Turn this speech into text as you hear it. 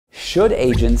Should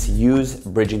agents use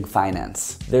bridging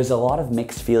finance? There's a lot of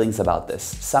mixed feelings about this.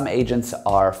 Some agents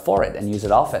are for it and use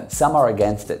it often. Some are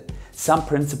against it. Some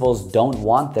principals don't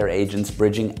want their agents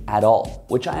bridging at all,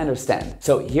 which I understand.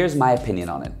 So here's my opinion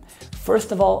on it.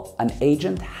 First of all, an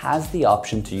agent has the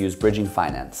option to use bridging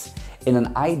finance. In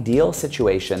an ideal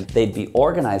situation, they'd be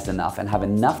organized enough and have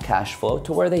enough cash flow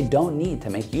to where they don't need to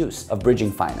make use of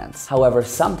bridging finance. However,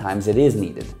 sometimes it is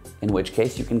needed, in which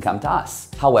case you can come to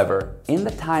us. However, in the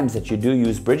times that you do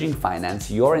use bridging finance,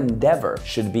 your endeavor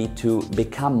should be to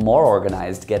become more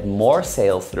organized, get more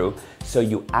sales through, so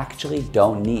you actually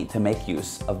don't need to make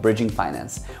use of bridging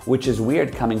finance, which is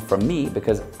weird coming from me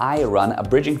because I run a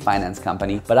bridging finance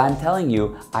company, but I'm telling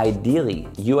you, ideally,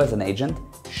 you as an agent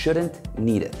shouldn't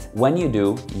need it. When you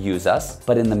do, use us.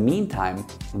 But in the meantime,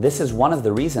 this is one of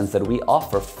the reasons that we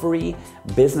offer free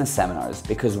business seminars,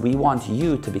 because we want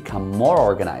you to become more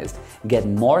organized, get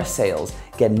more sales,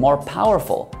 get more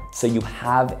powerful, so you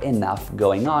have enough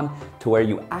going on to where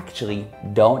you actually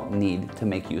don't need to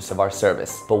make use of our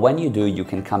service. But when you do, you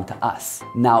can come to us.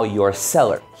 Now, your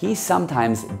seller, he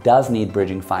sometimes does need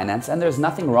bridging finance, and there's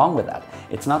nothing wrong with that.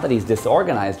 It's not that he's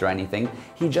disorganized or anything,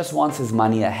 he just wants his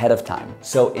money ahead of time.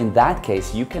 So in that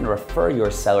case, you can refer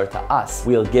your seller to us.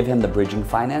 We'll give him the bridging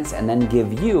finance and then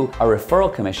give you a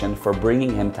referral commission for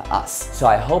bringing him to us. So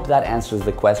I hope that answers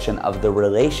the question of the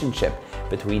relationship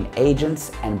between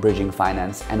agents and bridging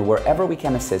finance, and wherever we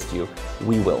can assist you,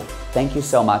 we will. Thank you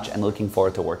so much, and looking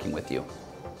forward to working with you.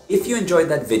 If you enjoyed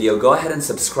that video, go ahead and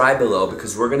subscribe below,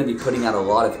 because we're going to be putting out a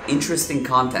lot of interesting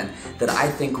content that I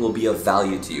think will be of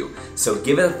value to you. So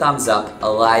give it a thumbs up, a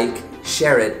like,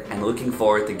 share it, and looking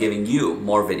forward to giving you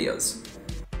more videos.